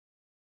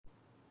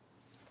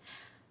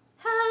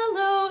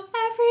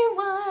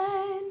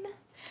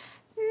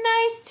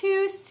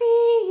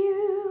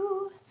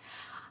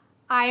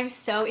I'm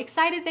so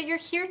excited that you're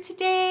here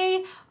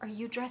today. Are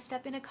you dressed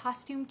up in a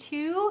costume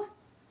too?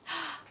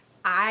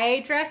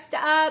 I dressed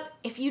up.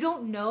 If you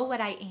don't know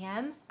what I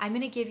am, I'm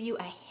gonna give you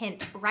a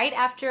hint right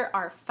after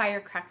our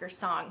Firecracker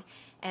song.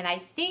 And I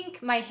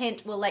think my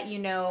hint will let you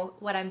know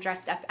what I'm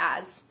dressed up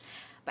as.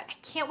 But I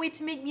can't wait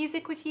to make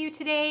music with you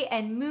today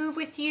and move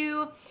with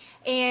you.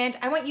 And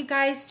I want you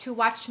guys to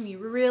watch me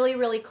really,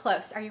 really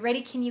close. Are you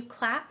ready? Can you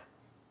clap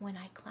when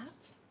I clap?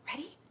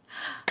 Ready?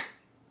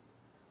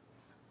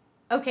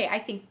 Okay, I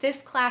think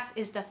this class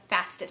is the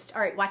fastest.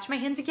 All right, watch my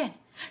hands again.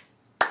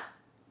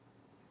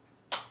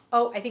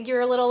 Oh, I think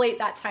you're a little late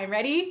that time.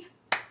 Ready?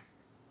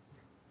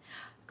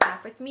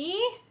 Clap with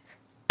me.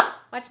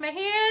 Watch my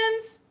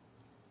hands.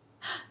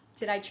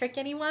 Did I trick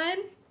anyone?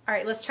 All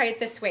right, let's try it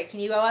this way. Can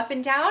you go up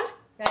and down?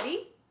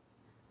 Ready?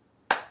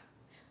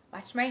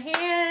 Watch my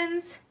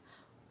hands.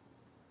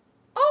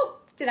 Oh,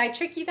 did I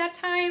trick you that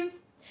time?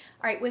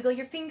 All right, wiggle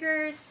your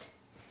fingers.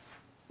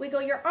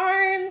 Wiggle your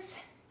arms.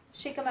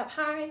 Shake them up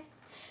high.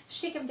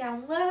 Shake them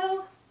down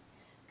low.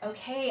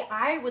 Okay,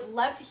 I would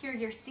love to hear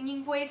your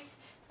singing voice.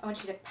 I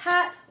want you to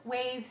pat,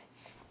 wave,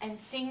 and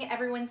sing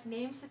everyone's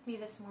names with me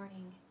this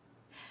morning.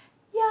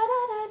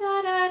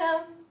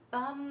 Ya-da-da-da-da-dum,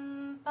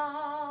 bum,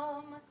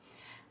 bum.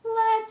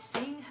 Let's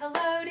sing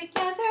hello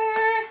together.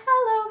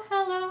 Hello,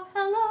 hello,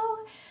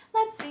 hello.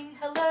 Let's sing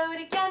hello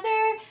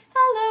together.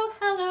 Hello,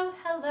 hello,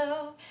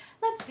 hello.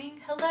 Let's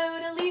sing hello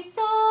to Liesel.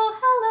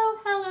 Hello,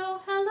 hello,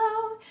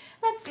 hello.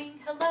 Let's sing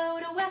hello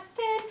to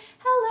Weston.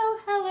 Hello,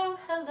 hello,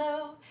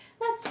 hello.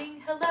 Let's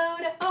sing hello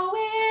to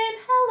Owen.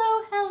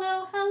 Hello,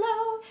 hello,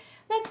 hello.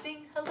 Let's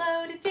sing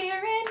hello to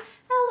Darren.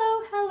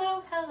 Hello,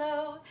 hello,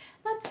 hello.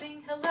 Let's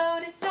sing hello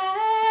to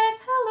Seth.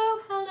 Hello,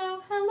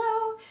 hello,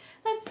 hello.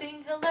 Let's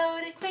sing hello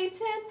to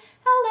Clayton.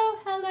 Hello,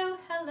 hello,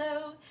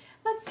 hello.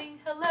 Let's sing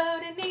hello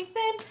to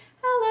Nathan.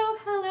 Hello,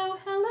 hello,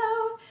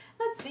 hello.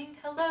 Let's sing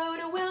hello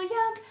to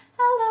William.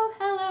 Hello,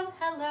 hello,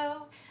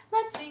 hello.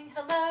 Let's sing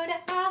hello to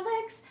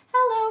Alex.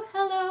 Hello,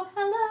 hello,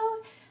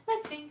 hello.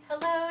 Let's sing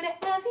hello to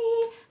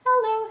Evie.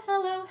 Hello,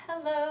 hello,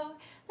 hello.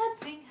 Let's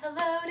sing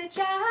hello to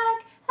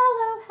Jack.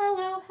 Hello,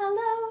 hello,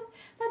 hello.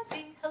 Let's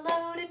sing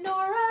hello to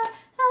Nora.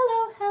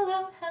 Hello,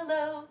 hello,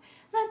 hello.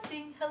 Let's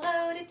sing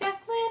hello to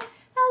Declan.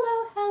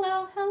 Hello,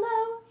 hello,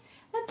 hello.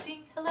 Let's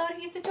sing hello to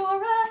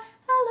Isadora.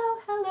 Hello,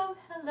 hello,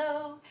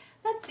 hello.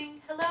 Let's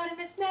sing hello to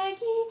Miss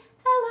Maggie.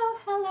 Hello,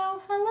 hello,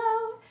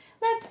 hello.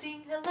 Let's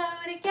sing hello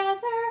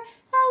together.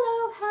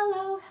 Hello,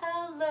 hello,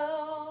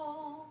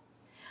 hello.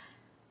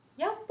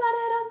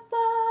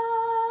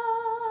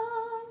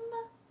 Yum-ba-da-dum-bum.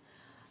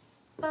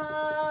 Bum.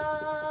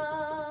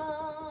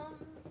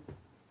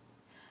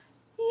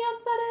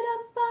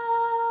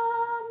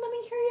 Yum-ba-da-dum-bum. Let me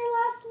hear your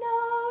last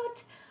note.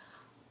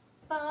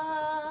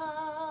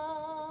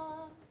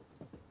 Bum.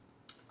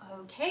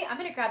 Okay, I'm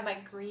gonna grab my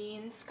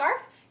green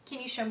scarf. Can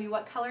you show me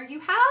what color you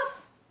have?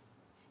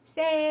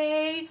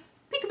 Say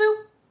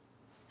peekaboo.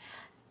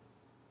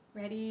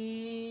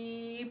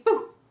 Ready?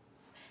 Boo.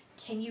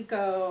 Can you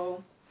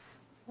go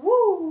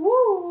woo,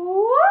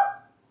 woo?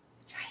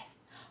 Try it.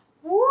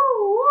 Woo,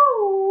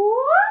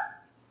 woo.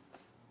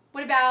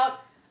 What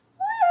about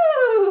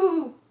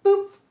woo,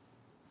 boop?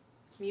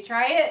 Can you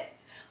try it?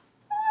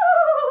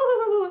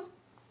 Woo,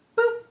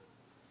 boop.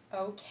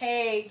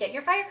 Okay, get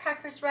your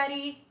firecrackers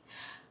ready.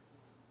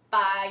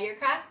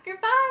 Firecracker,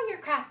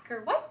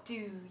 firecracker, what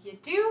do you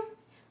do?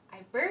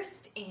 I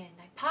burst and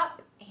I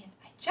pop and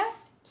I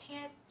just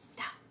can't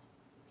stop.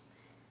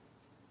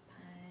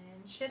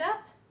 Punch it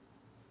up.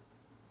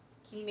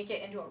 Can you make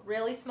it into a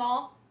really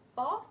small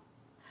ball?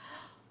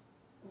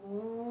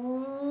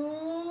 Ooh.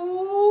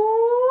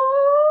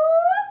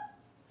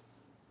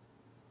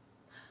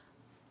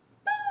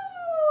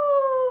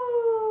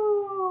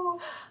 Ooh.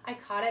 I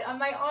caught it on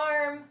my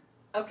arm.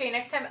 Okay,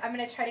 next time I'm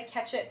gonna try to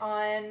catch it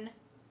on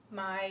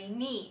my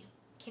knee.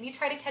 Can you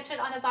try to catch it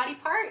on a body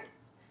part?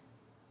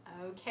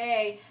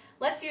 Okay,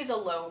 let's use a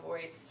low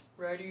voice.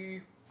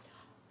 Ready?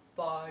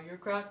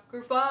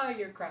 Firecracker,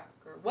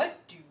 firecracker,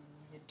 what do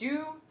you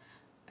do?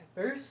 I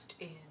burst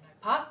and I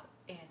pop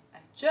and I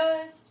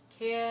just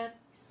can't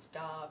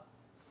stop.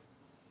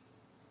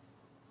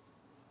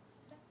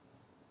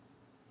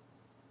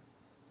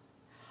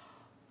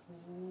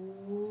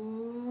 Ooh.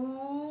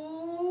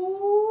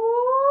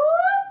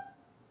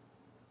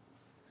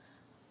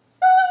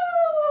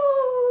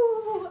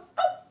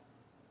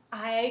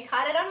 I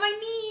caught it on my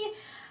knee.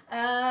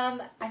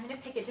 I'm gonna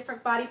pick a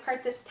different body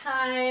part this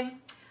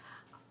time.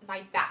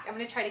 My back. I'm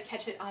gonna try to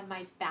catch it on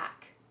my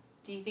back.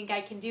 Do you think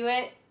I can do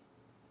it?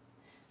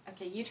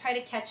 Okay, you try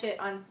to catch it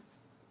on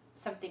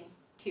something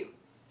too.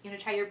 You wanna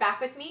try your back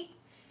with me?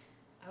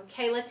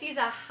 Okay, let's use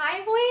a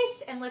high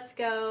voice and let's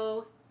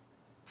go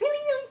really,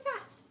 really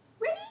fast.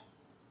 Ready?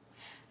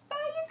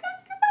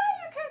 Firecracker,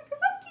 firecracker,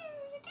 what do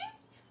you do?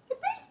 You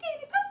burst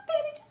and you pop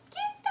and you just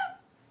can't stop.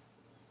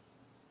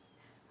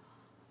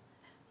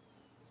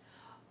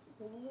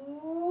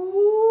 Ooh.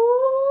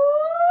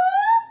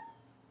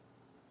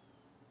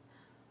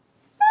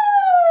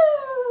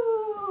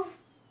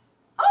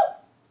 Oh,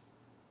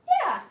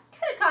 yeah,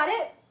 kind of caught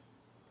it.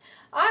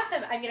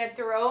 Awesome. I'm I'm gonna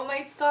throw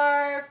my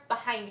scarf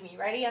behind me.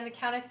 Ready? On the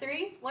count of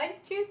 3. 1,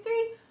 2,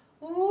 3.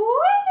 Whee!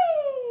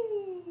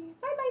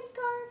 Bye-bye,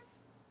 scarf.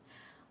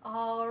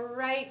 All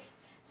right.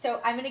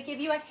 So I'm gonna give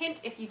you a hint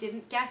if you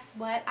didn't guess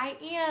what I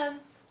am.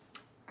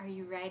 Are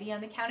you ready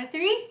on the count of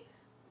 3?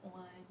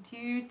 1,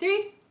 2,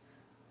 3.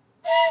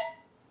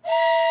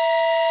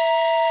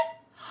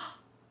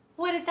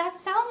 What did that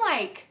sound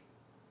like?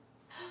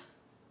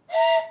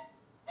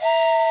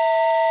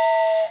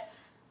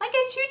 Like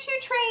a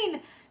choo-choo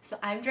train. So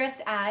I'm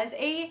dressed as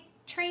a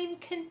train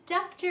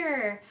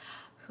conductor.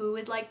 Who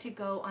would like to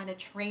go on a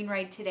train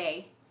ride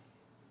today?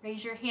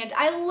 Raise your hand.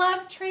 I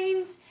love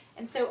trains,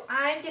 and so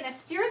I'm gonna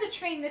steer the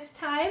train this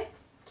time.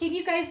 Can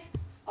you guys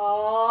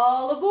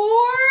all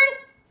aboard?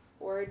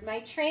 Board my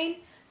train.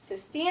 So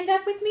stand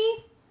up with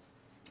me.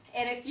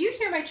 And if you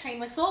hear my train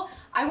whistle,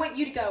 I want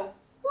you to go,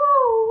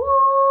 woo,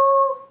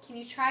 woo. Can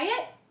you try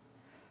it?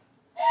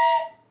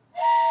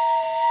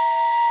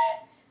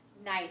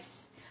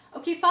 Nice.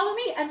 Okay, follow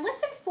me and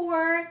listen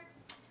for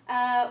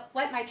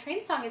what my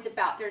train song is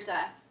about. There's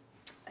a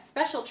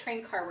special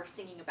train car we're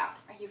singing about.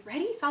 Are you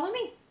ready? Follow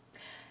me.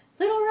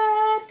 Little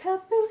red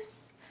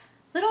caboose,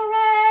 little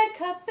red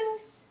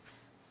caboose,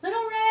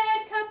 little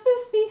red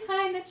caboose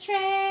behind the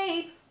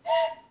train.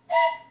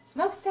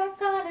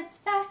 Smokestack on its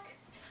back,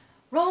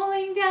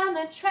 rolling down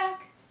the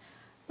track.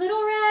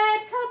 Little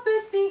red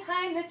caboose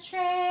behind the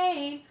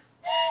train.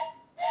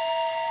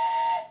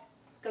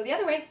 Go the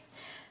other way.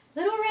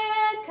 Little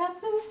red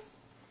caboose,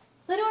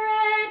 little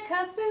red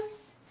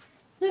caboose,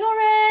 little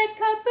red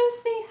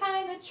caboose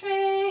behind the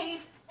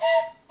train.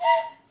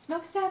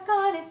 Smokestack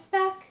on its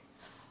back,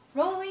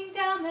 rolling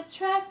down the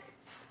track.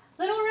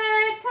 Little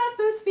red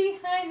caboose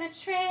behind the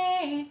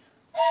train.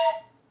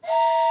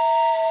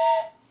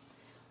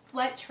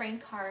 What train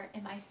car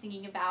am I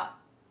singing about?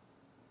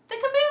 The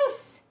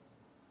caboose.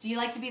 Do you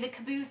like to be the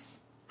caboose?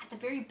 At the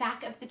very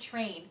back of the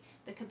train.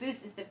 The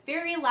caboose is the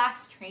very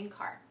last train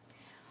car.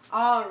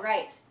 All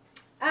right.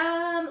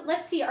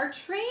 Let's see. Our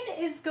train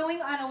is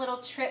going on a little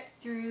trip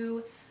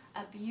through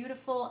a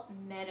beautiful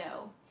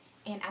meadow.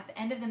 And at the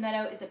end of the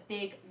meadow is a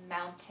big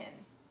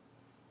mountain.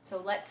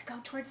 So let's go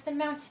towards the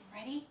mountain.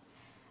 Ready?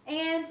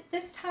 And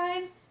this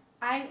time,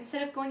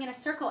 instead of going in a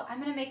circle, I'm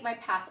going to make my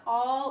path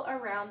all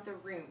around the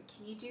room.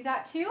 Can you do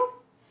that too?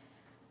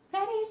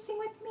 Ready? Sing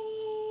with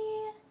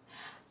me.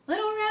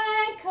 Little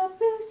red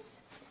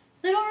caboose,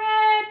 little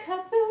red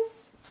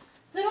caboose,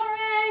 little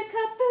red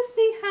caboose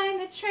behind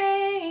the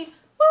train.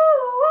 Woo,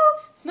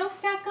 woo.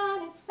 Smokestack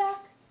on its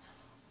back,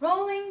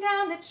 rolling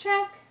down the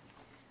track.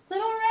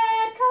 Little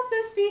red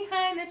caboose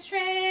behind the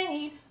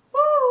train. Woo,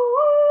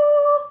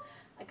 woo.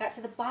 I got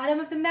to the bottom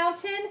of the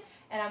mountain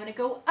and I'm going to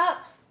go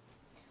up.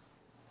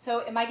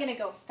 So am I going to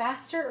go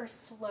faster or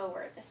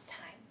slower this time?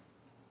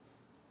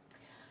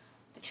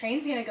 The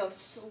train's going to go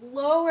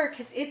slower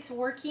because it's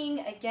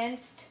working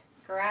against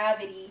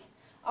gravity.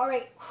 All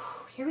right,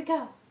 here we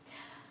go.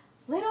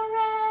 Little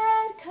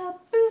red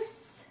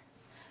caboose,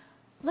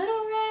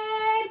 little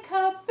red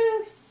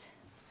caboose,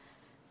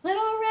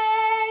 little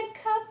red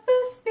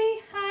caboose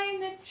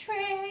behind the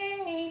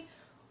train.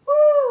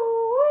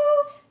 Woo,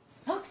 woo.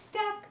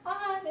 Smokestack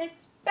on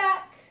its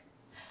back,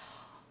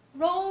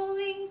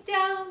 rolling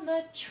down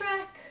the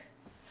track.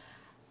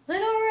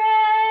 Little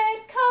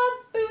red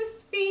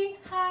caboose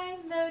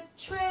behind the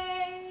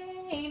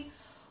train.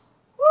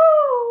 Woo,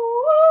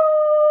 woo.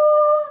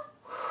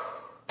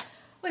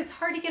 Well, it's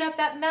hard to get up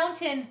that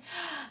mountain,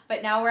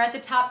 but now we're at the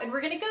top and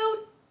we're gonna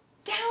go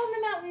down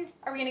the mountain.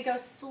 Are we gonna go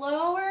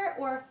slower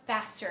or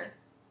faster?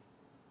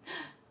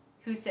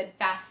 Who said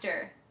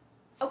faster?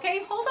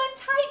 Okay, hold on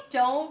tight.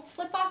 Don't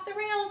slip off the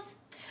rails.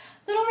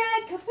 Little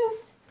red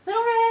caboose,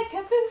 little red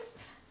caboose,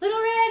 little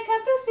red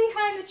caboose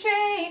behind the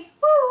train.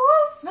 Woo,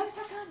 woo.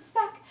 Smokestack on its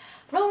back,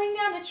 rolling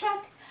down the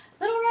track.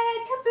 Little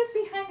red caboose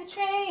behind the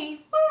train.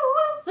 Woo,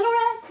 woo. Little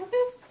red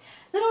caboose,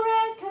 little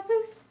red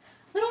caboose,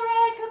 little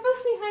red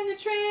caboose behind the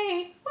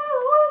train. Woo,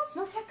 woo.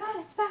 Smokestack on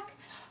its back,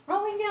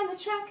 rolling down the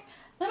track.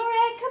 Little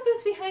red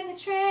caboose behind the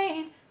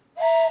train.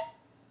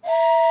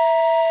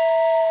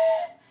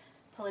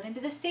 Pull it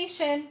into the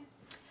station.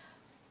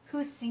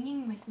 Who's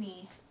singing with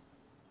me?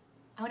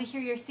 I want to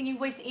hear your singing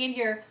voice and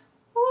your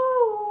woo,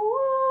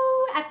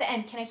 woo at the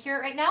end. Can I hear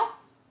it right now?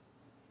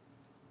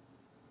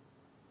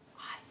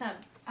 Awesome.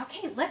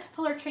 Okay, let's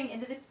pull our train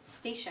into the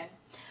station.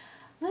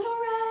 Little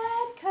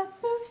red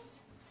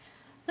caboose,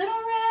 little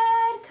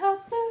red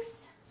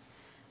caboose,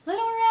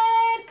 little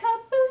red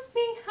caboose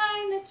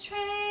behind the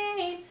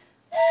train.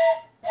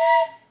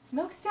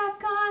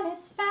 Smokestack on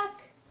its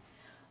back,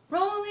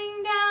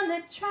 rolling down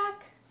the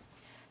track.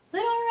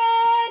 Little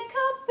red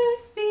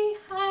caboose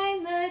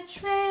behind the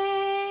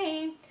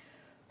train.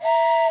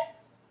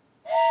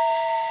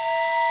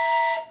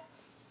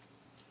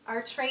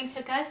 Our train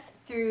took us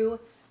through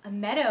a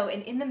meadow,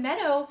 and in the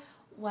meadow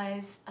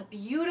was a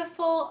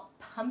beautiful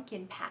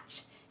pumpkin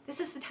patch. This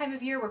is the time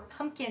of year where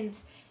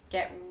pumpkins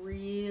get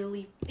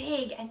really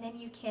big, and then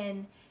you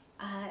can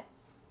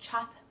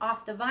chop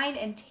off the vine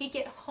and take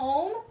it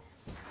home,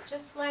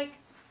 just like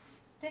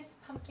this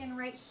pumpkin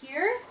right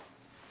here.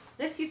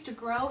 This used to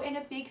grow in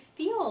a big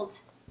field.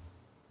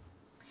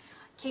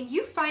 Can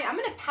you find, I'm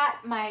gonna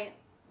pat my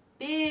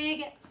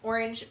big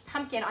orange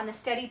pumpkin on the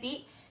steady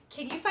beat.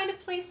 Can you find a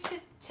place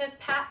to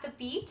pat the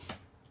beat?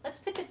 Let's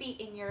put the beat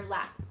in your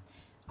lap.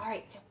 All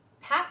right, so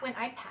pat when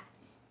I pat.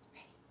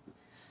 Ready?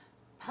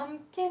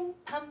 Pumpkin,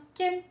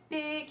 pumpkin,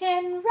 big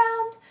and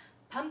round.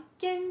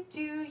 Pumpkin,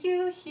 do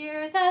you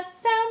hear that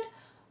sound?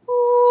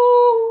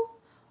 Ooh,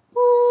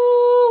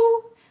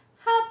 ooh,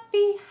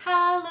 happy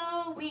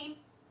Halloween.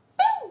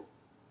 Woo!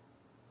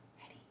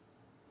 Ready?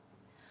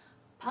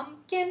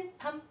 Pumpkin,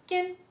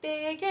 pumpkin,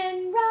 big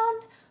and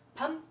round.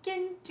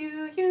 Pumpkin,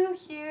 do you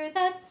hear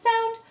that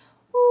sound?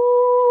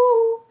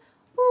 Ooh,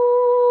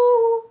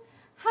 ooh,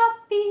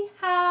 happy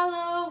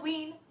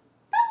Halloween.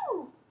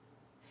 Woo!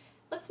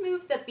 Let's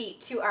move the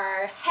beat to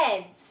our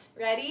heads.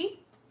 Ready?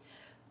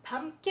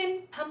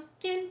 Pumpkin,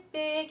 pumpkin,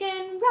 big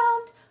and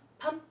round.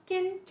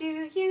 Pumpkin,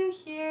 do you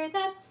hear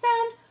that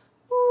sound?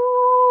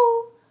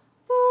 Ooh,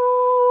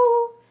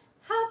 ooh,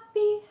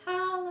 happy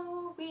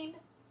Halloween.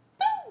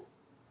 Woo!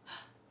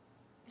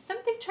 Is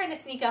something trying to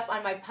sneak up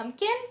on my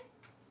pumpkin?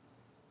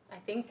 I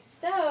think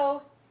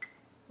so.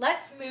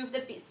 Let's move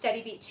the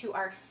steady beat to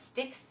our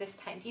sticks this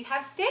time. Do you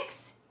have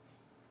sticks?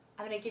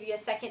 I'm going to give you a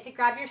second to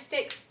grab your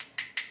sticks.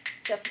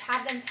 So if you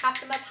have them, tap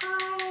them up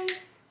high.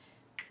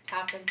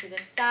 Tap them to the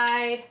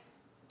side.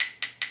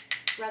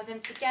 Rub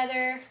them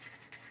together.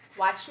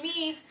 Watch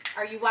me.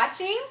 Are you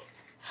watching?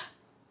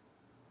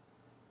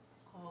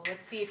 Oh,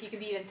 let's see if you can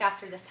be even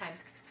faster this time.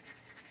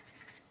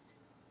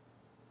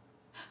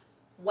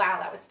 Wow,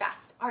 that was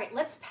fast. All right,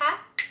 let's pat.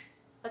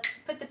 Let's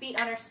put the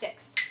beat on our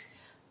sticks.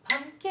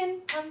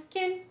 Pumpkin,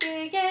 pumpkin,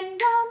 big and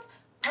round.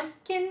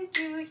 Pumpkin,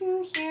 do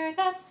you hear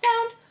that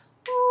sound?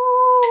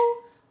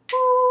 Ooh,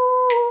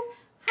 ooh,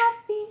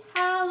 happy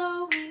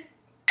Halloween.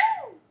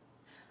 Woo!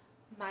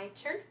 My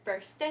turn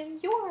first, then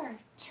your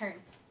turn.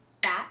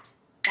 Bat,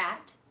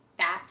 bat,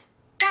 bat,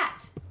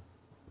 bat.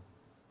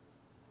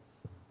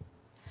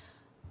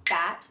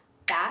 Bat,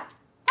 bat,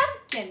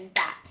 pumpkin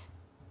bat.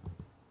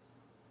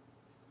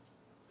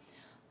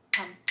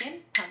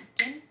 Pumpkin,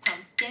 pumpkin,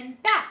 pumpkin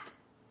bat.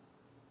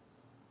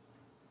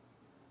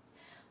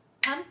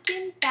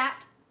 Pumpkin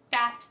bat,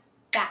 bat,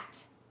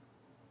 bat.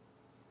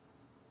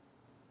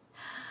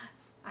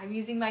 I'm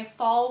using my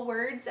fall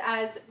words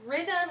as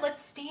rhythm.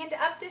 Let's stand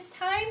up this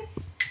time.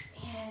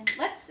 And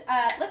let's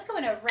go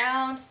in a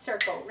round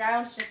circle.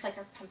 Rounds just like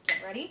our pumpkin.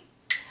 Ready?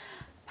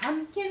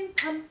 Pumpkin,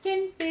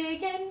 pumpkin,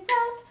 big and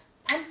round.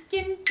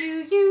 Pumpkin,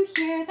 do you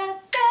hear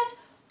that sound?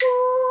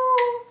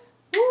 Ooh,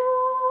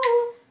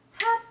 ooh,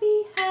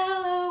 happy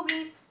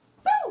Halloween.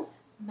 Woo!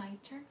 My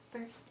turn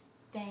first,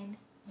 then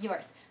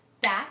yours.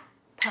 Bat,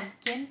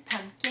 pumpkin,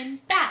 pumpkin,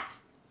 bat.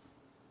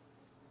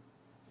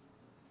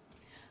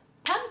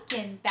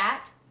 Pumpkin,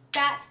 bat,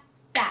 bat,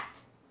 bat.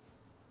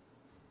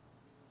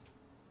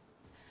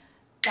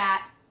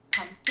 Bat,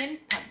 pumpkin,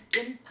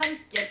 pumpkin,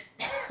 pumpkin.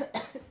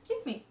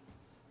 Excuse me.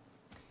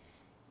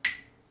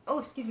 Oh,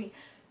 excuse me.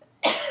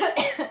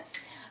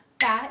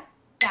 Bat,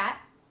 bat,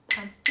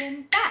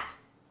 pumpkin, bat.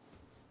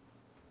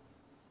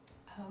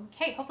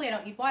 Okay, hopefully I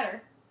don't need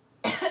water.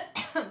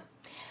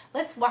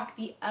 Let's walk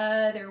the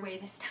other way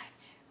this time.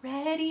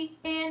 Ready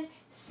and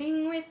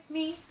sing with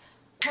me.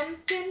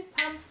 Pumpkin,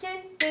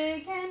 pumpkin,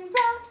 big and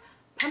round.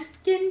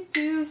 Pumpkin,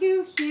 do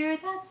you hear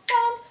that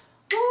sound?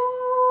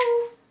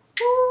 Ooh,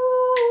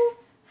 ooh,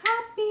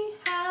 happy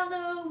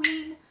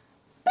Halloween.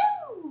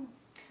 Boo!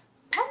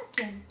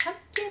 Pumpkin,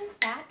 pumpkin,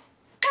 bat,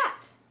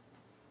 bat.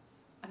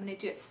 I'm going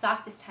to do it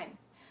soft this time.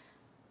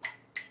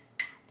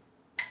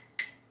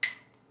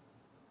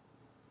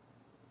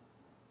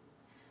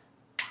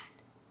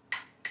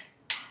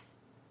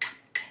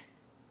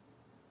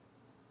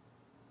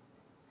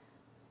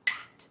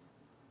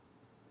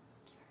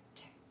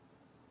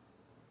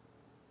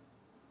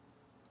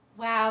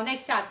 Wow,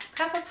 nice job.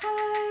 Clap up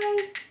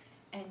high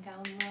and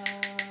down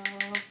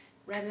low.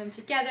 Rub them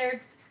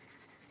together.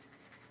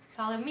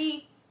 Follow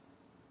me.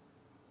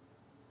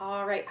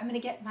 All right, I'm gonna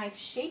get my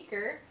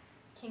shaker.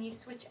 Can you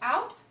switch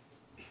out?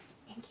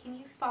 And can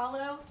you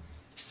follow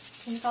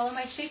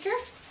my shaker?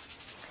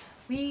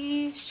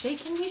 We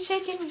shake and we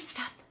shake and we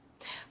stop.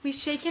 We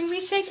shake and we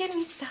shake and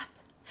we stop.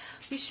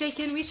 We shake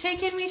and we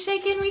shake and we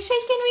shake and we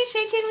shake and we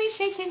shake and we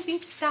shake and we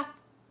stop.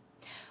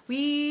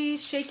 We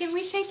shake and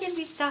we shake and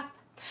we stop.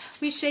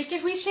 We shake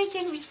and we shake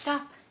and we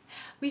stop.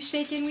 We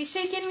shake and we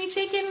shake and we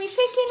shake and we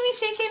shake and we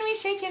shake and we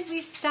shake and we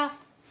stop.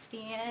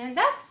 Stand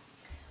up.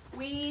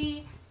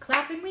 We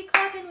clap and we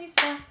clap and we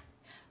stop.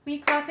 We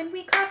clap and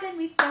we clap and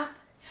we stop.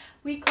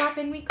 We clap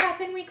and we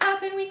clap and we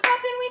clap and we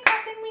clap and we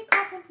clap and we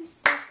clap and we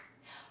stop.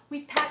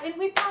 We pat and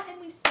we pat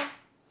and we stop.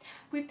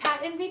 We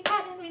pat and we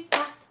pat and we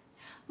stop.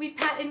 We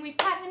pat and we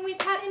pat and we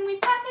pat and we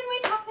pat and we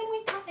pat and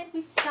we pat and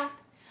we stop.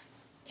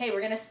 Okay,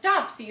 we're gonna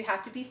stomp, so you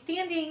have to be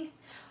standing.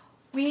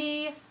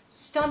 We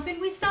stomp and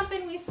we stomp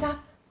and we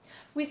stop.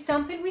 We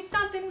stomp and we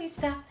stomp and we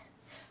stop.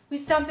 We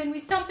stomp and we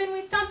stomp and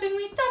we stomp and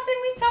we stomp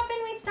and we stomp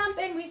and we stomp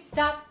and we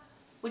stop.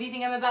 What do you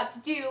think I'm about to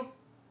do?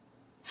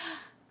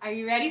 Are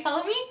you ready?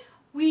 Follow me.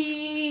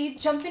 We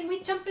jump and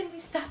we jump and we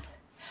stop.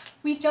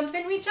 We jump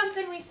and we jump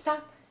and we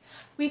stop.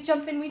 We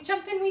jump and we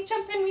jump and we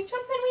jump and we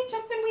jump and we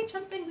jump and we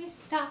jump and we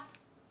stop.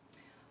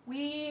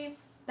 We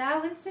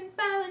balance and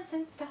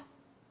stop.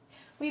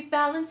 We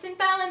balance and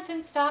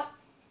stop.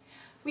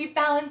 We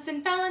balance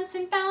and balance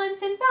and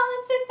balance and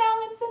balance and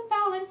balance and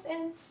balance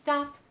and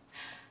stop.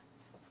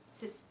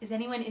 Is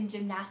anyone in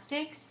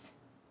gymnastics?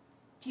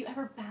 Do you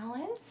ever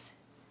balance?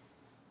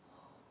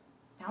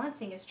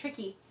 Balancing is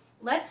tricky.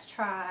 Let's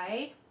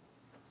try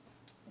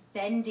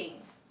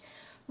bending.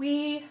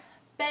 We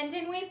bend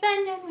and we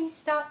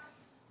stop.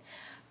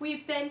 We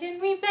bend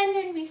and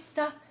we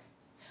stop.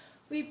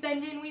 We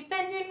bend and we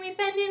bend and we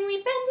bend and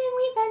we bend and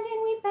we bend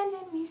and we bend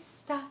and we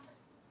stop.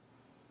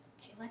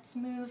 Okay, let's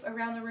move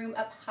around the room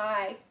up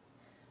high.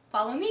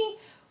 Follow me.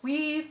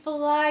 We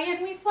fly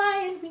and we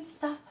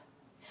stop.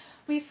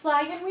 We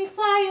fly and we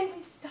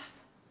stop.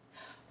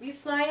 We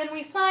fly and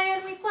we fly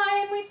and we fly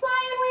and we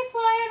fly and we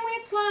fly and we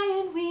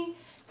fly and we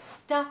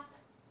stop.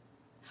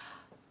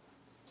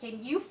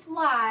 Can you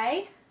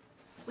fly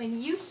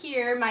when you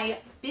hear my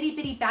bitty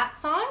bitty bat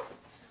song?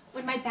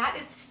 When my bat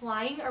is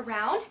flying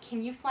around,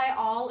 can you fly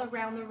all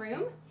around the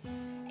room?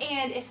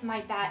 And if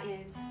my bat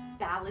is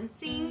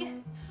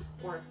balancing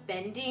or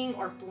bending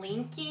or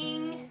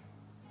blinking,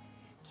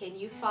 can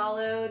you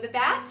follow the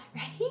bat?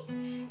 Ready?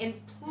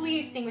 And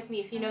please sing with me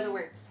if you know the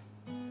words.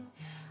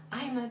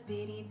 I'm a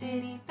bitty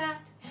bitty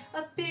bat,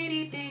 a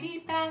bitty bitty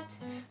bat,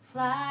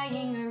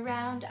 flying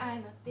around,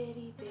 I'm a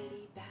bitty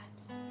bitty bat.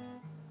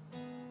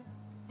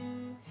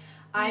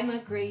 I'm a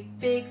great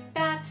big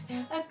bat,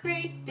 a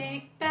great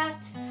big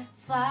bat,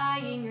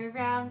 flying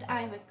around,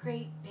 I'm a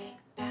great big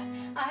bat.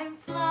 I'm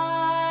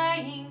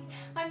flying,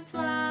 I'm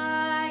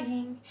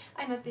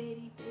a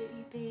bitty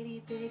bitty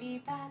bitty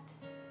bitty bat.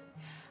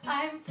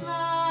 I'm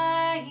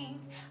flying,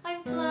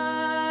 I'm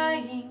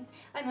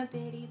a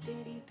bitty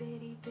bitty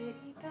bitty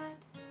bitty bat.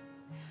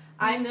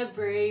 I'm the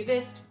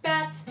bravest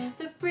bat,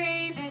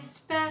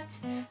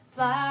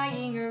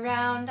 flying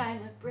around,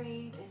 I'm the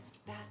bravest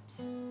bat.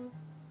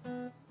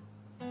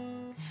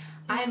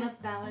 I'm a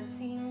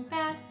balancing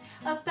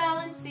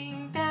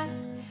bat,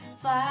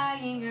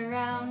 flying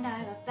around,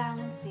 I'm a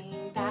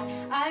balancing bat.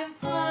 I'm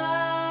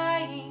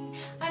flying,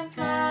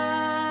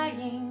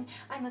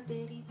 I'm a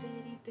bitty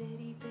bitty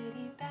bitty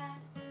bitty bat.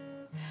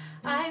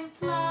 I'm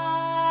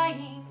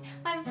flying,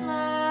 I'm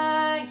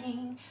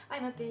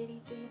a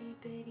bitty bitty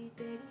bitty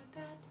bitty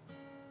bat.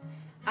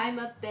 I'm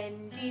a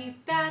bendy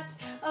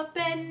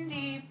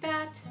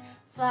bat,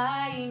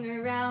 flying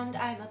around,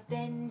 I'm a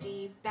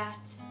bendy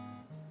bat.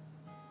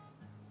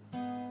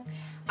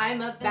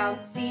 I'm a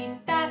bouncing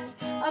bat,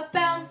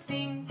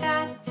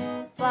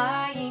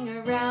 flying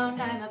around,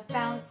 I'm a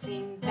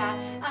bouncing bat.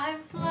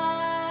 I'm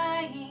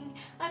flying,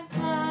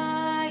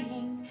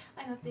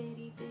 I'm a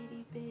bitty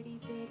bitty bitty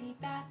bitty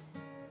bat.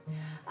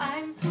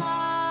 I'm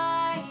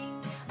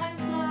flying, I'm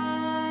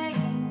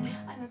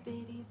a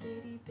bitty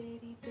bitty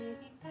bitty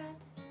bitty bat.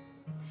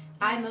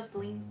 I'm a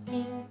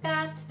blinking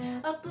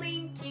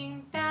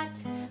bat,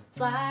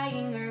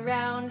 flying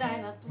around,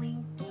 I'm a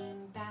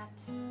blinking bat.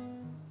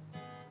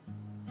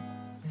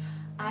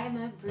 I'm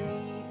a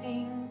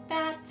breathing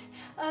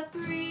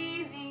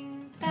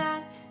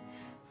bat,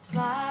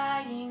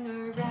 flying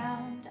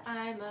around,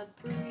 I'm a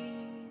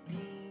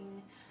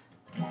breathing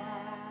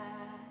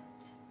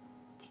bat.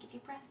 Take a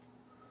deep breath.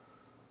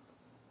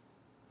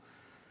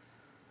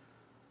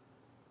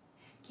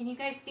 Can you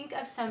guys think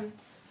of some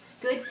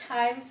good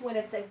times when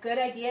it's a good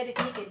idea to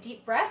take a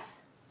deep breath?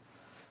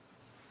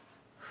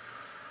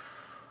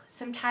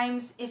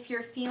 Sometimes if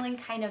you're feeling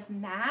kind of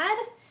mad,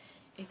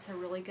 it's a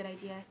really good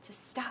idea to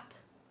stop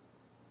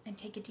and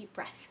take a deep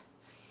breath.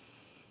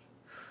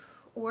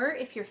 Or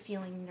if you're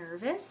feeling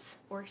nervous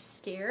or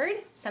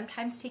scared,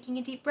 sometimes taking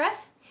a deep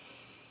breath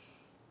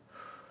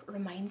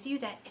reminds you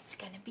that it's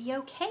gonna be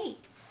okay.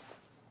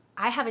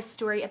 I have a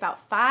story about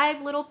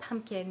 5 little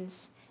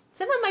pumpkins.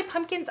 Some of my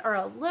pumpkins are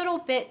a little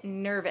bit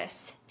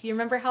nervous. Do you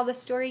remember how the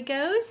story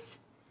goes?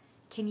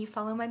 Can you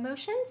follow my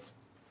motions?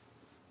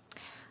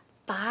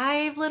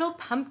 5 little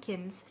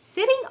pumpkins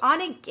sitting on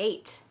a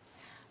gate.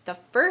 The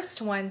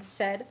first one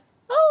said,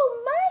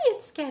 "Oh my,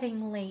 it's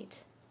getting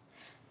late."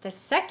 The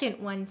second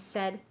one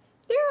said,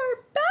 "There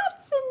are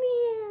bats in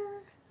the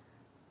air."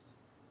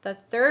 The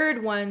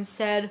third one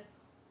said,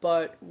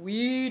 "But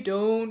we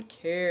don't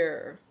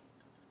care."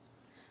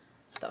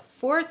 The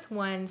fourth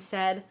one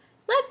said,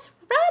 "Let's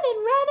run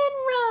and run and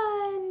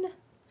run."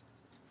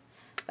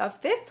 The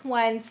fifth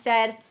one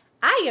said,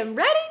 "I am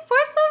ready for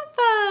some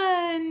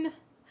fun."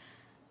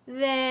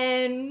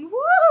 Then,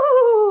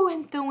 woo,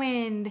 went the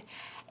wind,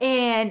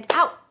 and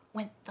out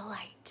went the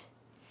light.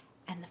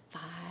 And the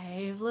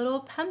 5 little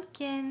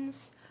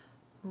pumpkins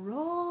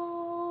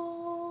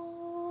rolled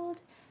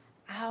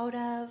out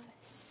of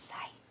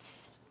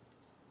sight.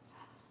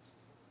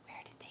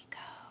 Where did they go?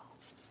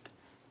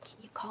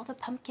 Can you call the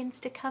pumpkins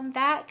to come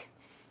back?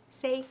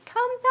 Say,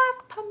 "Come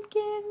back,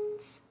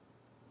 pumpkins."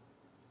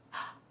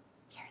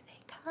 Here they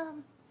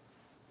come.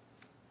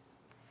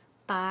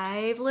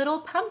 5 little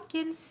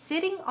pumpkins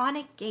sitting on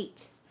a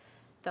gate.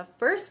 The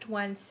first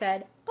one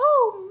said,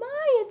 "Oh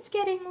my, it's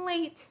getting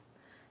late."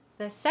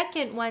 The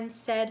second one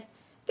said,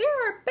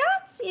 "There are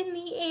bats in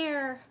the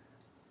air."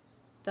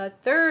 The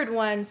third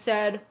one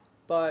said,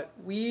 "But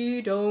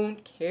we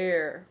don't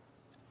care."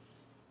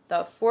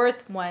 The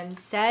fourth one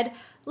said,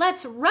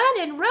 "Let's run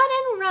and run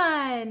and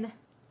run."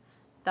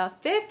 The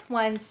fifth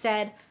one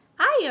said,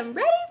 "I am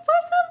ready for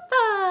some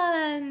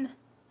fun."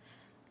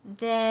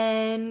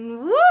 Then,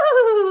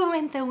 woo,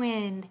 went the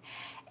wind,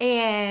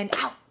 and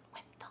out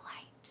went the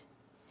light.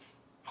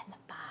 And the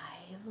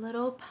 5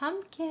 little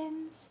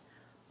pumpkins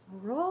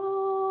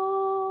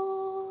rolled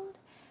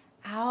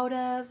out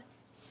of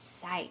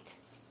sight.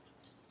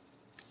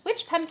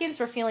 Which pumpkins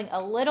were feeling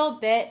a little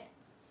bit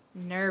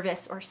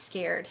nervous or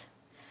scared?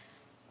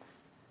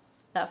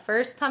 The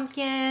first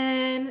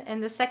pumpkin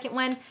and the second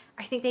one,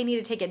 I think they need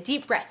to take a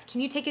deep breath. Can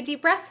you take a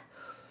deep breath?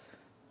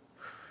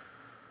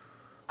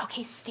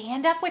 Okay,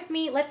 stand up with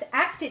me. Let's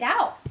act it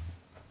out.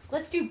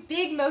 Let's do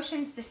big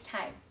motions this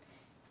time.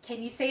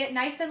 Can you say it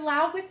nice and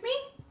loud with me?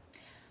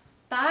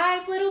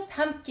 5 little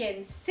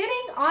pumpkins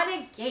sitting on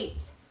a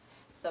gate.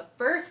 The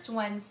first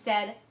one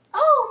said,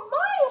 "Oh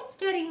my, it's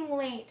getting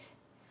late."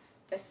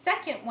 The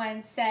second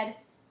one said,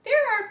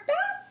 "There are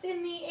bats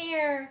in the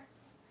air."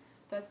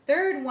 The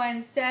third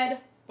one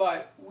said,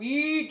 "But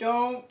we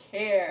don't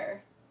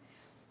care."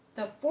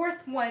 The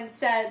fourth one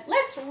said,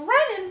 "Let's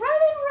run and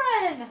run and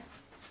run."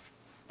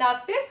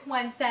 The fifth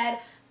one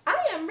said,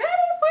 "I am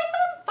ready for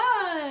some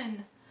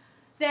fun."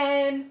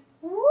 Then,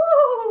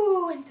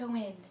 woo, went the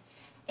wind,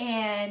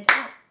 and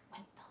out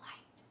went the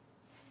light.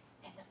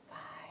 And the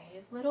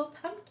 5 little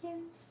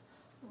pumpkins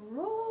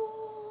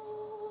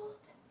rolled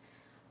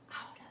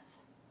out of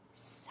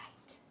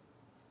sight.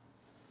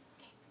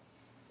 Okay,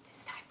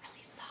 this time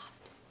really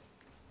soft.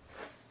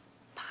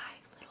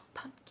 5 little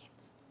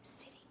pumpkins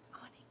sitting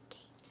on a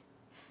gate.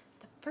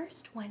 The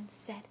first one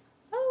said,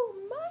 "Oh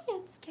my,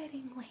 it's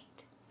getting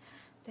late."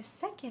 The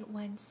second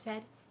one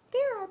said,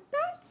 "There are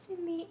bats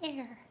in the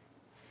air."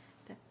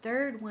 The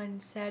third one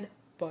said,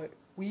 "But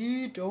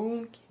we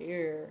don't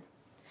care."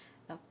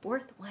 The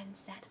fourth one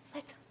said,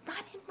 "Let's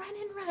run and run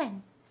and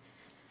run."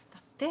 The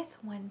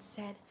fifth one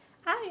said,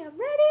 "I am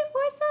ready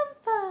for some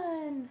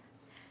fun."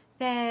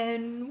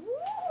 Then,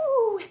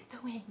 woo, went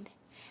the wind,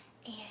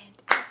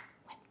 and out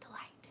went the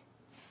light.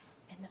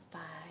 And the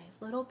 5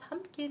 little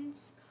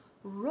pumpkins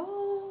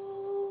rolled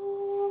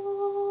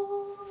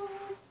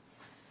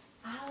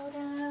out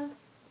of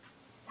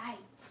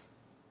sight.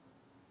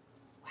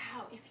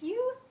 Wow, if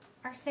you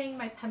are saying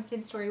my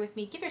pumpkin story with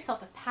me, give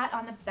yourself a pat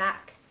on the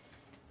back.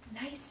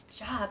 Nice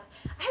job.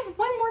 I have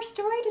one more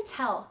story to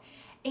tell,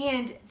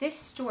 and this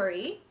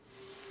story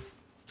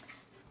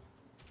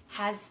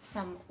has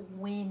some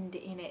wind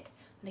in it,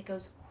 and it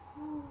goes,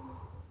 whoo.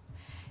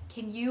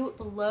 Can you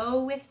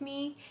blow with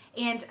me?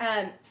 And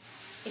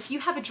if you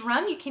have a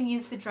drum, you can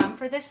use the drum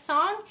for this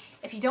song.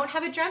 If you don't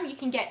have a drum, you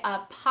can get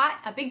a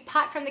big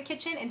pot from the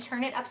kitchen and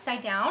turn it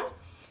upside down.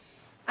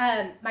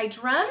 My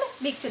drum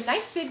makes a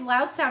nice big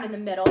loud sound in the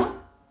middle,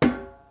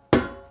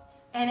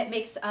 and it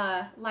makes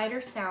a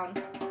lighter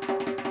sound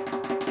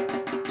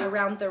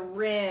around the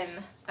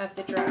rim of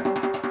the drum.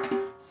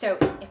 So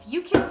if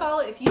you can follow,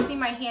 if you see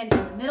my hand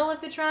in the middle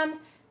of the drum,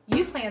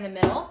 you play in the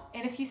middle,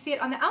 and if you see it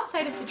on the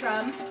outside of the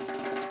drum,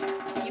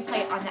 you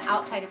play it on the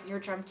outside of your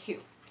drum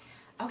too.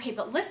 Okay,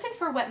 but listen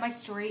for what my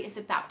story is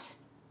about.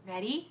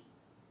 Ready?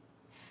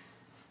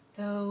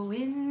 The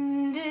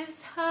wind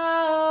is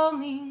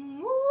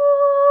howling, woo,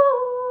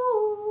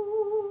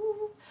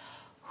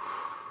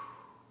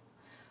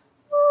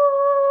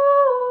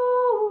 woo.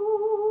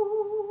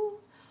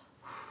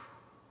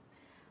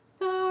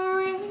 The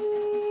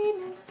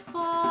rain is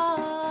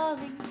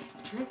falling,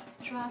 drip,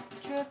 drop,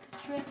 drip,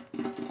 drip,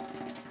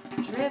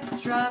 drip,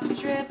 drop,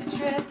 drip,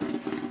 drip.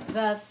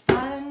 The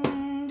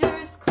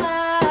thunder's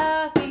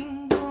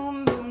clapping,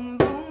 boom, boom,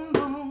 boom,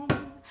 boom,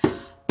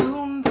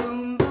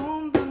 boom, boom,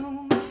 boom,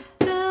 boom.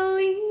 The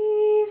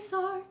leaves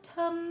are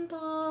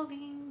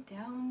tumbling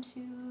down to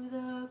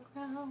the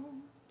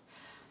ground.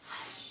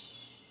 Hush,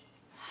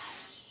 hush,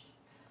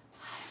 hush,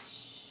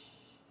 hush,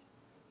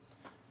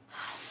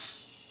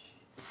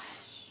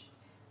 hush,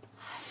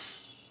 hush.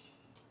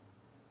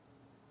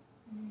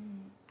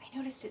 I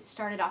noticed it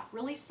started off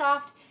really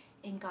soft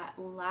and got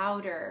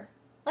louder.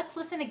 Let's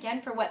listen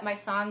again for what my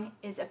song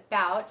is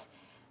about.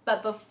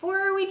 But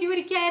before we do it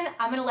again,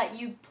 I'm gonna let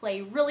you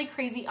play really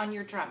crazy on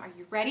your drum. Are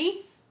you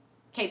ready?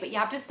 Okay, but you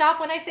have to stop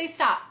when I say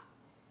stop.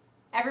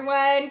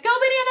 Everyone, go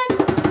bananas!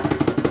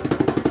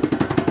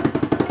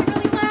 Play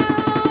really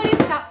loud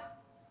and stop.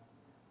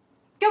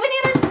 Go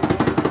bananas!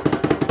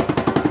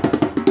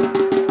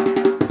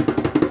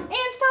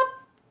 And stop.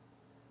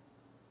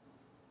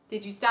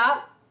 Did you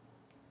stop?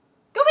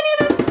 Go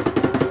bananas!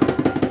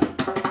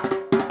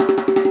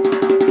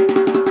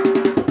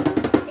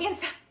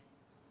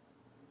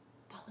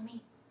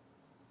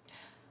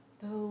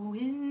 The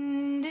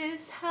wind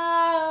is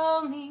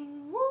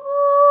howling, woo,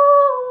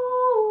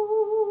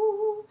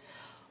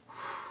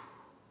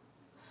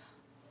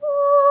 woo.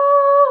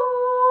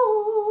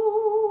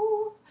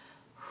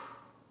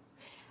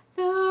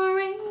 The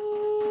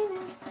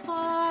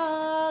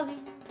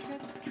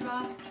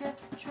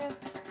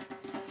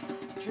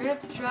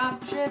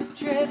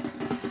drip.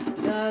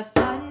 The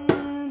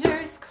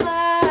thunder's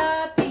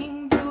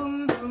clapping,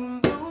 boom, boom,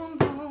 boom,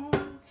 boom.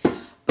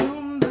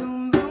 Boom,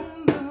 boom,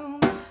 boom, boom.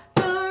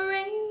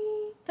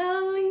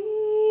 The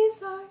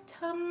leaves are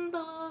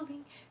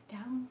tumbling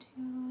down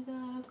to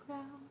the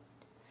ground.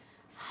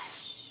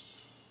 Hush,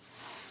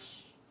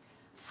 hush,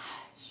 hush,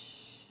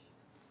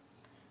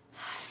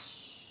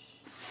 hush,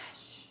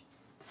 hush,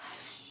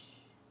 hush.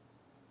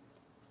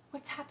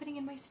 What's happening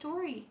in my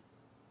story?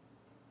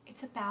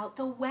 It's about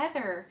the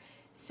weather.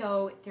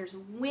 So there's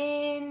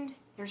wind,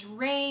 there's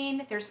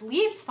rain, there's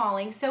leaves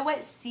falling. So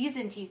what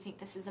season do you think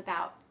this is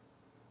about?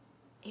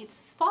 It's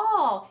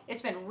fall.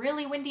 It's been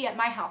really windy at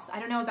my house.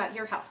 I don't know about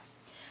your house.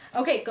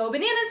 Okay, go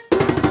bananas.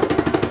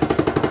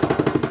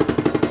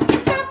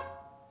 And stop.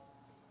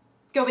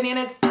 Go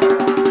bananas.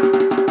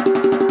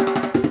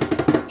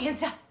 And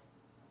stop.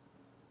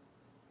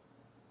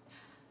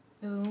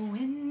 The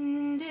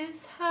wind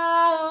is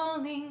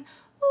howling.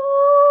 Ooh.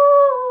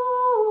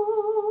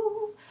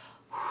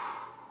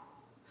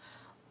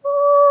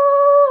 Ooh.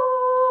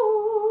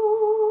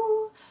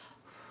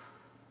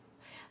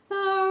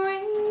 The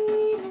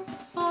rain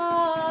is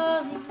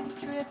falling.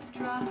 Drip,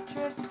 drop,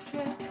 drip,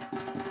 drip.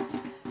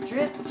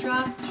 Drip,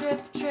 drop,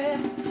 drip,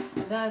 drip.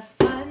 The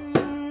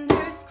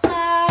thunder's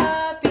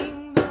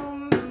clapping.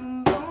 Boom,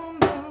 boom, boom,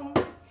 boom.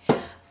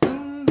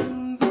 Boom,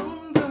 boom,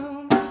 boom,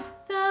 boom.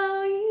 The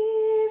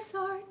leaves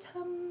are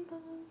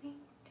tumbling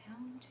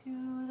down to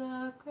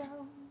the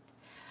ground.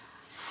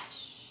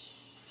 Hush,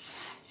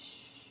 hush, hush.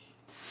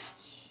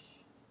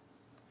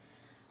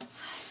 Hush, hush,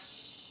 hush.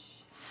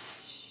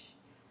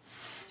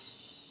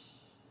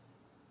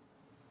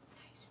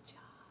 Nice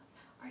job.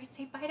 All right,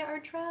 say bye to our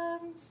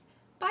drums.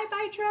 Bye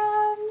bye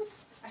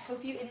drums. I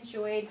hope you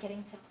enjoyed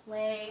getting to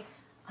play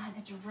on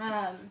a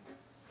drum.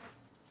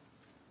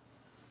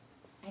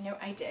 I know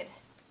I did.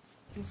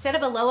 Instead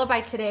of a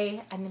lullaby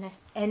today, I'm gonna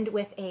end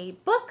with a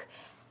book.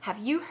 Have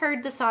you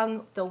heard the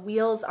song, The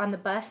Wheels on the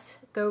Bus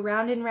Go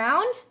Round and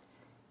Round?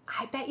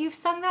 I bet you've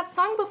sung that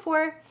song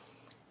before.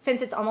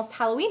 Since it's almost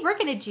Halloween, we're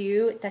gonna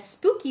do the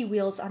spooky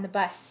wheels on the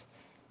bus.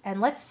 And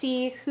let's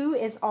see who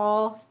is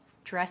all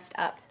dressed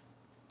up.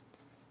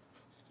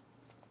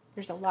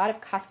 There's a lot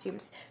of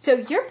costumes. So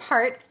your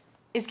part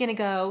is gonna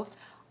go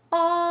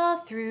all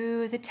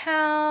through the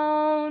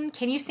town.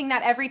 Can you sing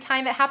that every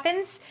time it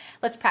happens?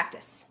 Let's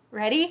practice.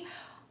 Ready?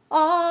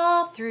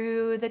 All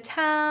through the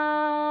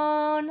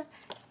town.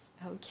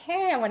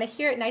 Okay, I wanna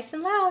hear it nice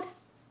and loud.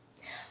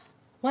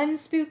 One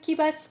spooky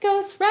bus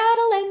goes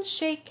rattle and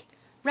shake,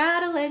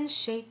 rattle and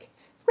shake,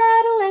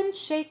 rattle and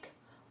shake.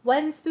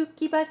 One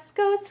spooky bus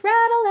goes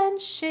rattle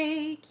and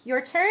shake.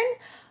 Your turn.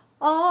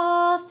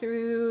 All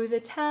through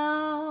the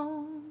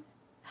town.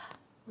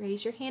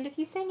 Raise your hand if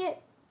you sing it.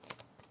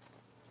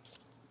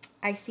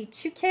 I see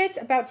two kids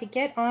about to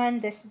get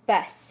on this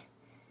bus.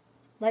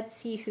 Let's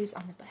see who's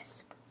on the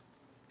bus.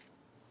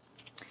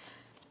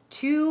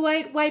 Two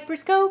white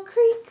wipers go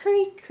creak,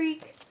 creak,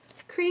 creak,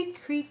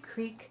 creak, creak,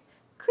 creak,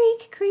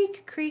 creak,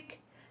 creak, creak.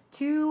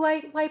 Two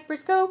white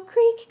wipers go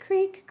creak,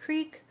 creak,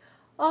 creak,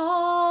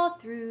 all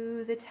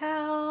through the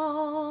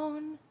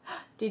town.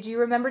 Did you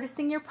remember to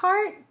sing your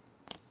part?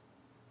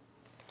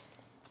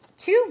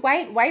 Two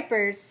white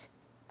wipers.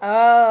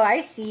 Oh, I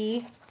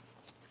see.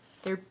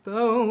 They're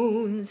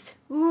bones.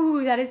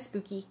 Ooh, that is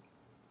spooky.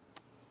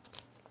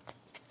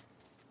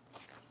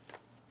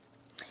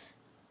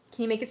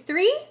 Can you make it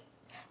three?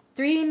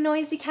 Three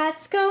noisy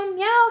cats go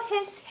meow,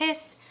 hiss,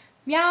 hiss,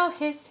 meow,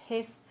 hiss,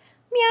 hiss,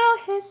 meow,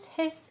 hiss,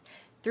 hiss.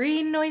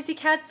 Three noisy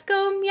cats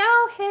go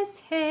meow, hiss,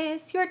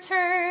 hiss. Your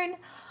turn.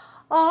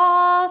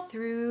 All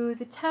through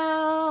the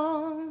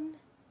town.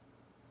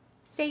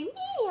 Say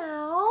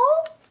meow.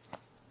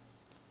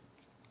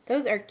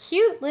 Those are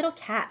cute little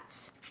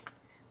cats.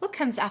 What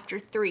comes after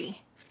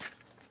three?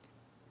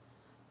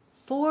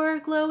 Four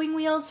glowing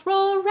wheels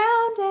roll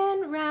round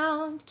and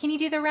round. Can you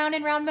do the round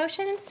and round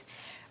motions?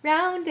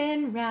 Round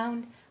and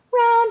round,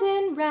 round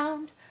and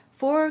round.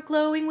 Four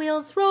glowing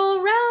wheels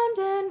roll round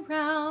and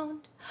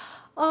round,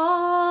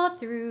 all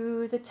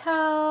through the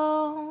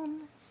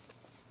town.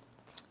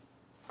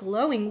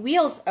 Glowing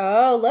wheels.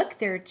 Oh, look,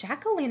 they're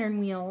jack-o'-lantern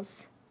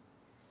wheels.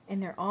 And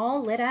they're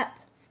all lit up.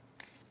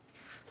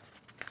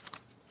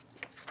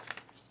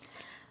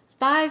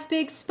 Five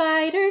big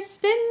spiders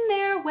spin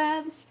their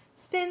webs,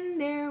 spin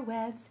their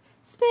webs,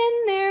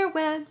 spin their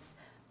webs.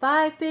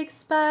 Five big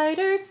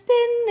spiders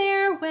spin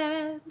their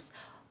webs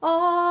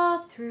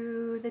all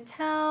through the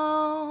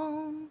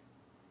town.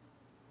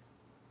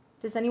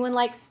 Does anyone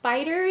like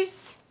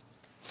spiders?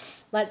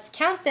 Let's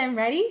count them.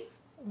 Ready?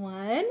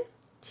 1,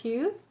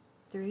 2,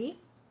 3,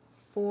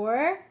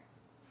 4,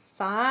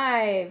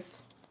 5.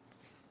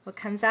 What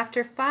comes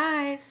after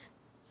 5?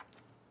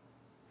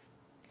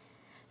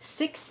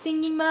 6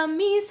 singing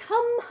mummies,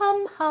 hum,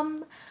 hum,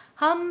 hum,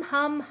 hum,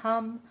 hum,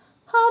 hum,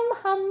 hum,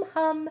 hum,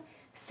 hum.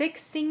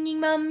 6 singing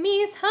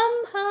mummies,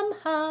 hum, hum,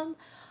 hum,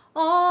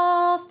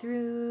 all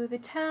through the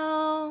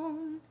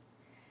town.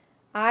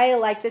 I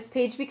like this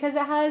page because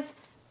it has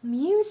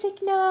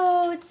music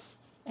notes,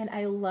 and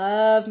I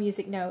love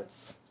music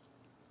notes.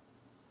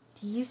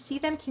 Do you see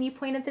them? Can you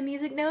point at the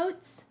music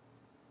notes?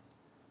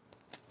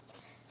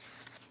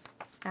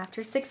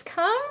 After 6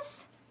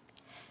 comes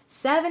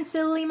 7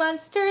 silly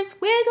monsters,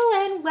 wiggle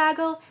and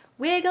waggle,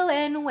 wiggle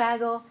and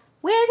waggle,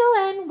 wiggle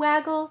and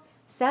waggle.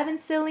 7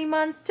 silly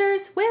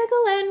monsters,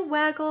 wiggle and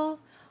waggle,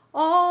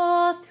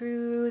 all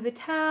through the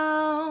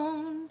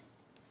town.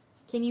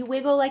 Can you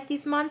wiggle like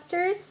these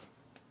monsters?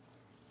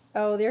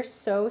 Oh, they're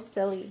so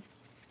silly.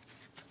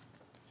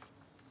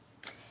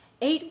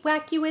 8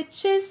 wacky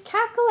witches,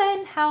 cackle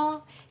and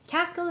howl,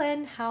 cackle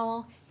and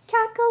howl,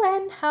 cackle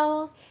and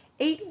howl.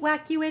 8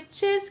 wacky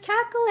witches,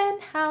 cackle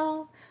and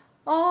howl,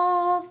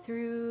 all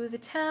through the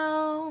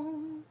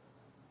town.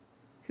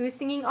 Who's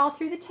singing all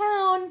through the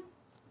town?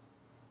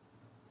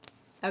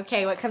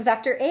 Okay, what comes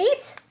after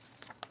 8?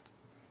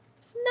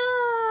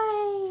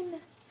 9.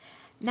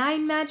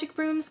 9 magic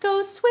brooms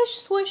go swish,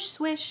 swish,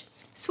 swish,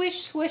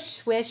 swish, swish,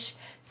 swish,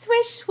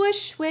 swish,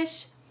 swish,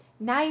 swish.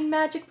 9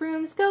 magic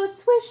brooms go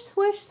swish,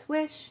 swish,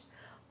 swish,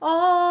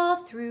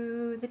 all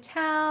through the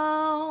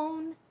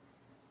town.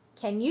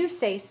 Can you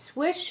say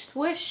swish,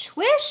 swish,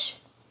 swish?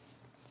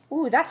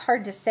 Ooh, that's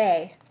hard to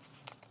say.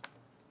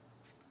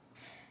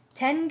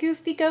 10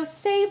 goofy ghosts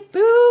say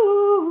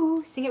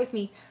boo. Sing it with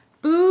me.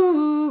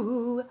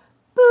 Boo,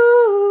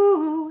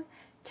 boo.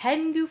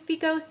 10 goofy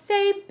ghosts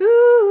say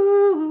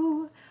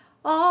boo,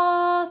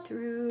 all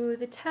through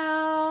the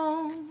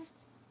town.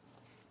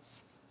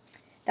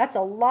 That's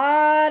a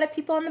lot of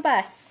people on the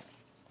bus.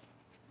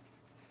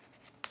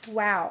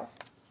 Wow.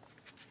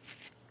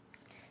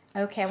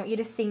 Okay, I want you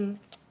to sing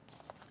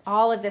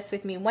all of this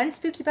with me. One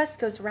spooky bus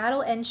goes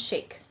rattle and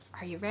shake.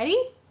 Are you ready?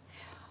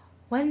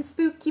 One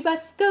spooky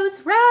bus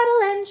goes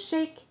rattle and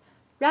shake,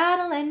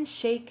 rattle and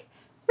shake,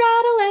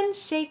 rattle and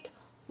shake.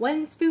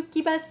 One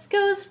spooky bus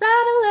goes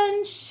rattle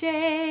and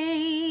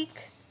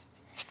shake.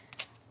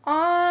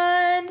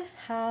 On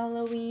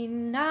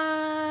Halloween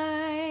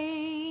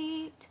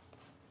night.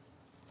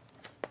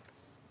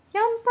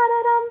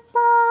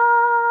 Yum-ba-da-dum-bum.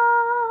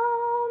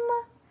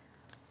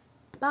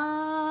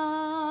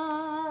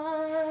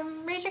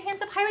 Bum. Raise your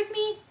hands up high with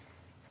me.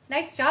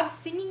 Nice job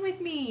singing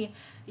with me.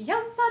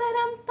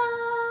 Yum-ba-da-dum-bum.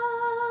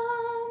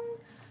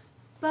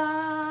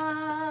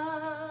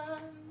 Bum.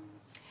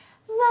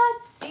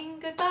 Let's sing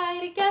goodbye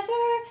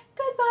together.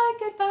 Goodbye,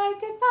 goodbye,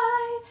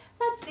 goodbye.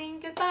 Let's sing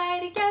goodbye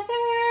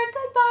together.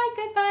 Goodbye,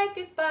 goodbye,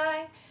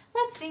 goodbye.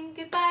 Let's sing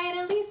goodbye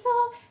to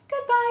Leavell.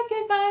 Goodbye,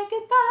 goodbye,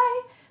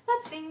 goodbye.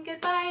 Let's sing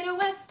goodbye to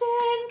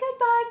Weston.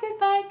 Goodbye,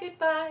 goodbye,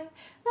 goodbye.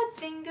 Let's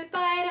sing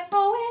goodbye to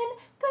Owen.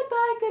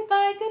 Goodbye,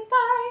 goodbye,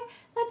 goodbye.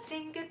 Let's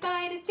sing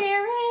goodbye to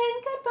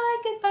Darren. Goodbye,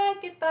 goodbye,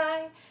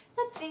 goodbye.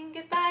 Let's sing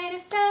goodbye to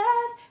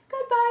Seth.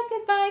 Goodbye,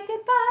 goodbye,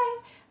 goodbye.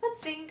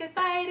 Let's sing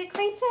goodbye to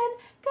Clayton.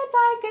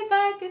 Goodbye,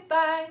 goodbye,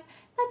 goodbye.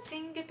 Let's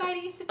sing goodbye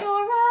to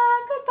Isadora.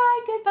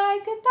 Goodbye, goodbye,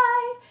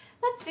 goodbye.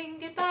 Let's sing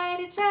goodbye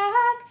to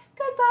Jack.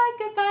 Goodbye,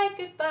 goodbye,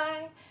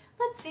 goodbye.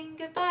 Let's sing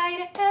goodbye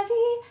to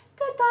Evie.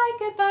 Goodbye,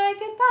 goodbye,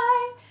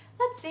 goodbye.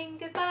 Let's sing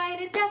goodbye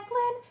to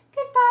Declan.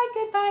 Goodbye,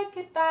 goodbye,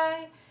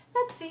 goodbye.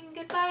 Let's sing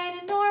goodbye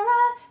to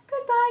Nora.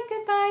 Goodbye,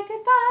 goodbye,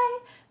 goodbye.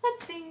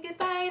 Let's sing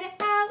goodbye to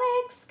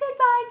Alex.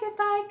 Goodbye,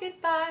 goodbye,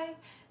 goodbye.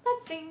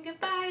 Let's sing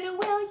goodbye to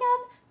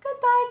William.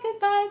 Goodbye,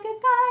 goodbye,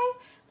 goodbye.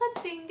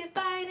 Let's sing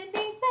goodbye to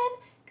Nathan.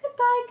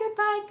 Goodbye,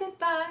 goodbye,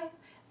 goodbye.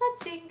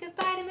 Let's sing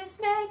goodbye to Miss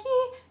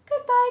Maggie.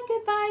 Goodbye,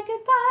 goodbye,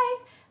 goodbye.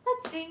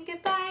 Let's sing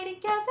goodbye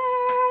together.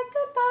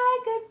 Goodbye,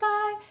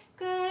 goodbye,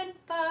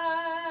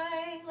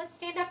 goodbye. Let's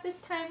stand up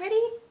this time.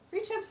 Ready?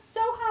 Reach up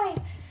so high.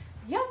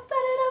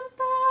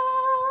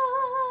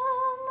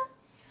 Yum-ba-da-dum-bum.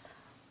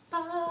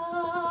 Bum.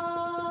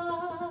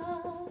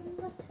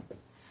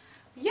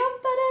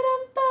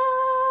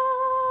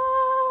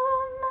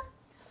 Yum-ba-da-dum-bum.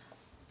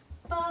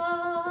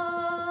 Bum.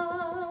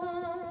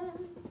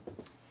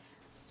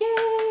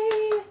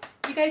 Yay!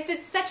 You guys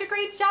did such a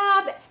great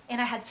job, and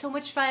I had so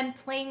much fun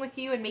playing with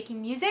you and making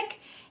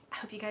music. I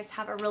hope you guys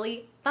have a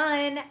really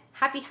fun,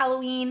 happy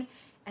Halloween,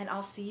 and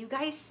I'll see you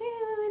guys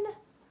soon.